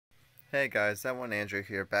Hey guys, that one Andrew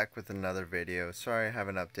here, back with another video. Sorry I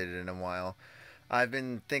haven't updated in a while. I've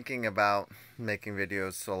been thinking about making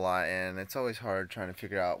videos a lot, and it's always hard trying to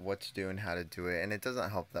figure out what to do and how to do it, and it doesn't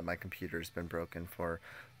help that my computer's been broken for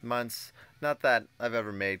months. Not that I've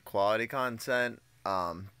ever made quality content,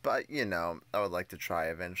 but I would like to try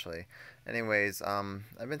eventually. Anyways,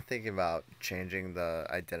 I've been thinking about changing the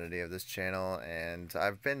identity of this channel, and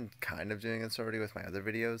I've been kind of doing this already with my other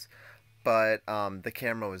videos, but the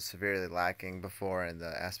camera was severely lacking before and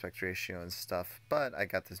the aspect ratio and stuff. But I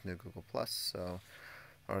got this new Google Plus,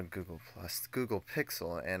 or Google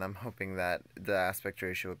Pixel, and I'm hoping that the aspect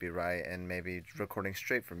ratio would be right, and maybe recording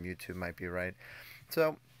straight from YouTube might be right.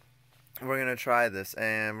 So we're gonna try this,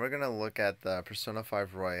 and we're gonna look at the Persona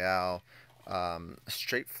 5 Royale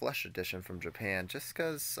straight flush edition from Japan, just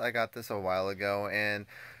because I got this a while ago, and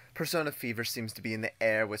Persona Fever seems to be in the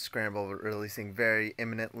air, with Scramble releasing very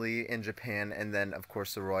imminently in Japan, and then of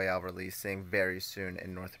course the Royale releasing very soon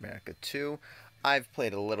in North America too. I've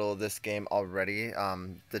played a little of this game already,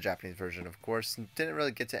 the Japanese version of course. Didn't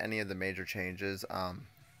really get to any of the major changes,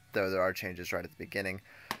 though there are changes right at the beginning.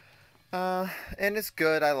 And it's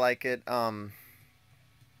good, I like it.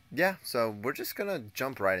 Yeah, so we're just gonna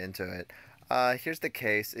jump right into it. Here's the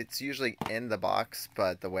case. It's usually in the box,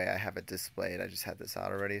 but the way I have it displayed, I just had this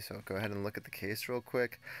out already, so go ahead and look at the case real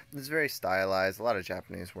quick. It's very stylized, a lot of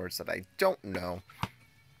Japanese words that I don't know.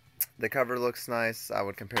 The cover looks nice. I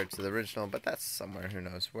would compare it to the original, but that's somewhere, who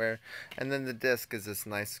knows where. And then the disc is this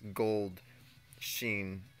nice gold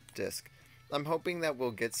sheen disc. I'm hoping that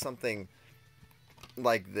we'll get something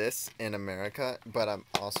like this in America, but I'm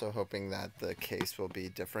also hoping that the case will be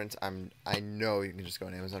different. I know you can just go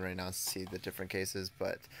on Amazon right now and see the different cases,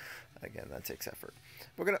 but again, that takes effort.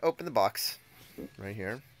 We're gonna open the box right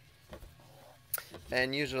here,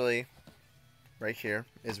 and usually right here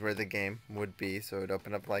is where the game would be, so it would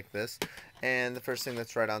open up like this, and the first thing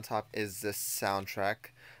that's right on top is this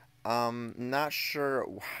soundtrack. Not sure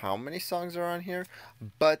how many songs are on here,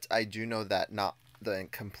 but I do know that not the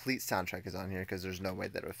complete soundtrack is on here, because there's no way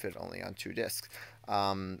that it would fit only on 2 discs.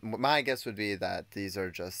 My guess would be that these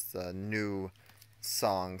are just new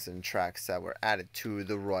songs and tracks that were added to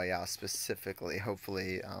the Royale specifically.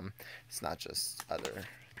 Hopefully, it's not just other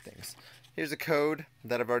things. Here's a code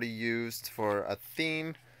that I've already used for a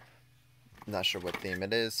theme. Not sure what theme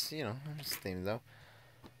it is. It's a theme though.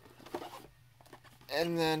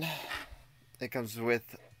 And then it comes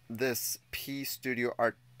with this P Studio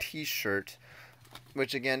Art t-shirt,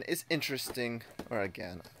 which again is interesting,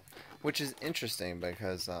 which is interesting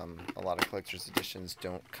because a lot of collector's editions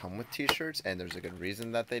don't come with t-shirts, and there's a good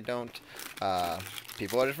reason that they don't.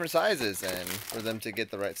 People are different sizes, and for them to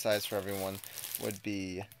get the right size for everyone would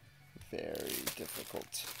be very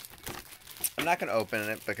difficult. I'm not going to open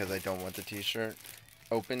it because I don't want the t-shirt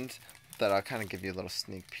opened, but I'll kind of give you a little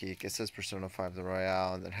sneak peek. It says Persona 5 The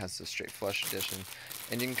Royale, and it has the straight flush edition,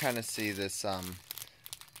 and you can kind of see this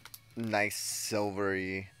nice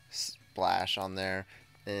silvery splash on there,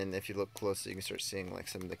 and if you look closely you can start seeing like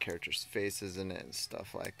some of the characters' faces in it and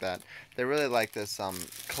stuff like that. They really like this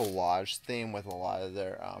collage theme with a lot of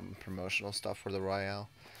their promotional stuff for the Royale.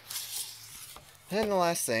 And the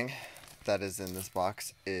last thing that is in this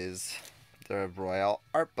box is the Royale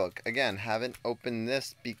art book. Again, haven't opened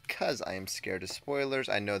this because I am scared of spoilers.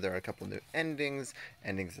 I know there are a couple new endings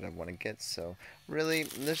that I want to get, so really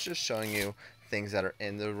this is just showing you things that are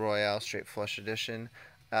in the Royale Straight Flush Edition.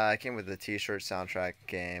 It came with the t-shirt, soundtrack,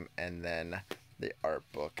 game, and then the art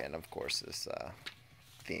book, and of course this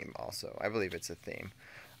theme also. I believe it's a theme.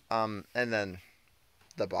 And then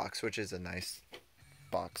the box, which is a nice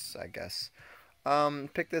box, I guess.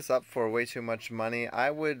 Pick this up for way too much money. I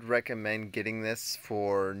would recommend getting this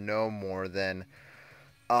for no more than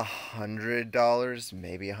 $100,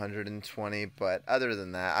 maybe $120, but other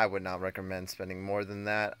than that, I would not recommend spending more than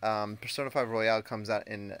that. Persona 5 Royale comes out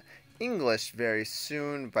in English very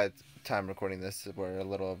soon. By the time recording this, we're a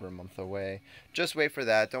little over a month away. Just wait for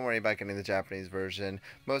that. Don't worry about getting the Japanese version.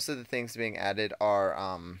 Most of the things being added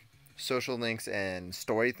are social links and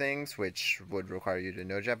story things, which would require you to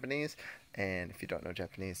know Japanese. And if you don't know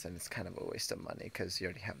Japanese, then it's kind of a waste of money because you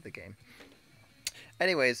already have the game.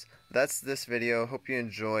 Anyways, that's this video. Hope you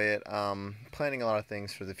enjoy it. Planning a lot of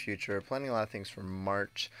things for the future. Planning a lot of things for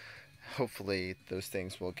March. Hopefully those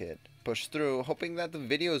things will get pushed through. Hoping that the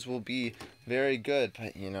videos will be very good.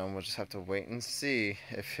 But, we'll just have to wait and see.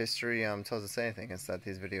 If history tells us anything, it's that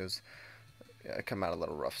these videos come out a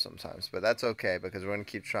little rough sometimes, but that's okay because we're going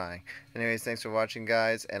to keep trying. Anyways, thanks for watching,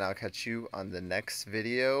 guys, and I'll catch you on the next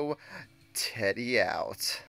video. Teddy out.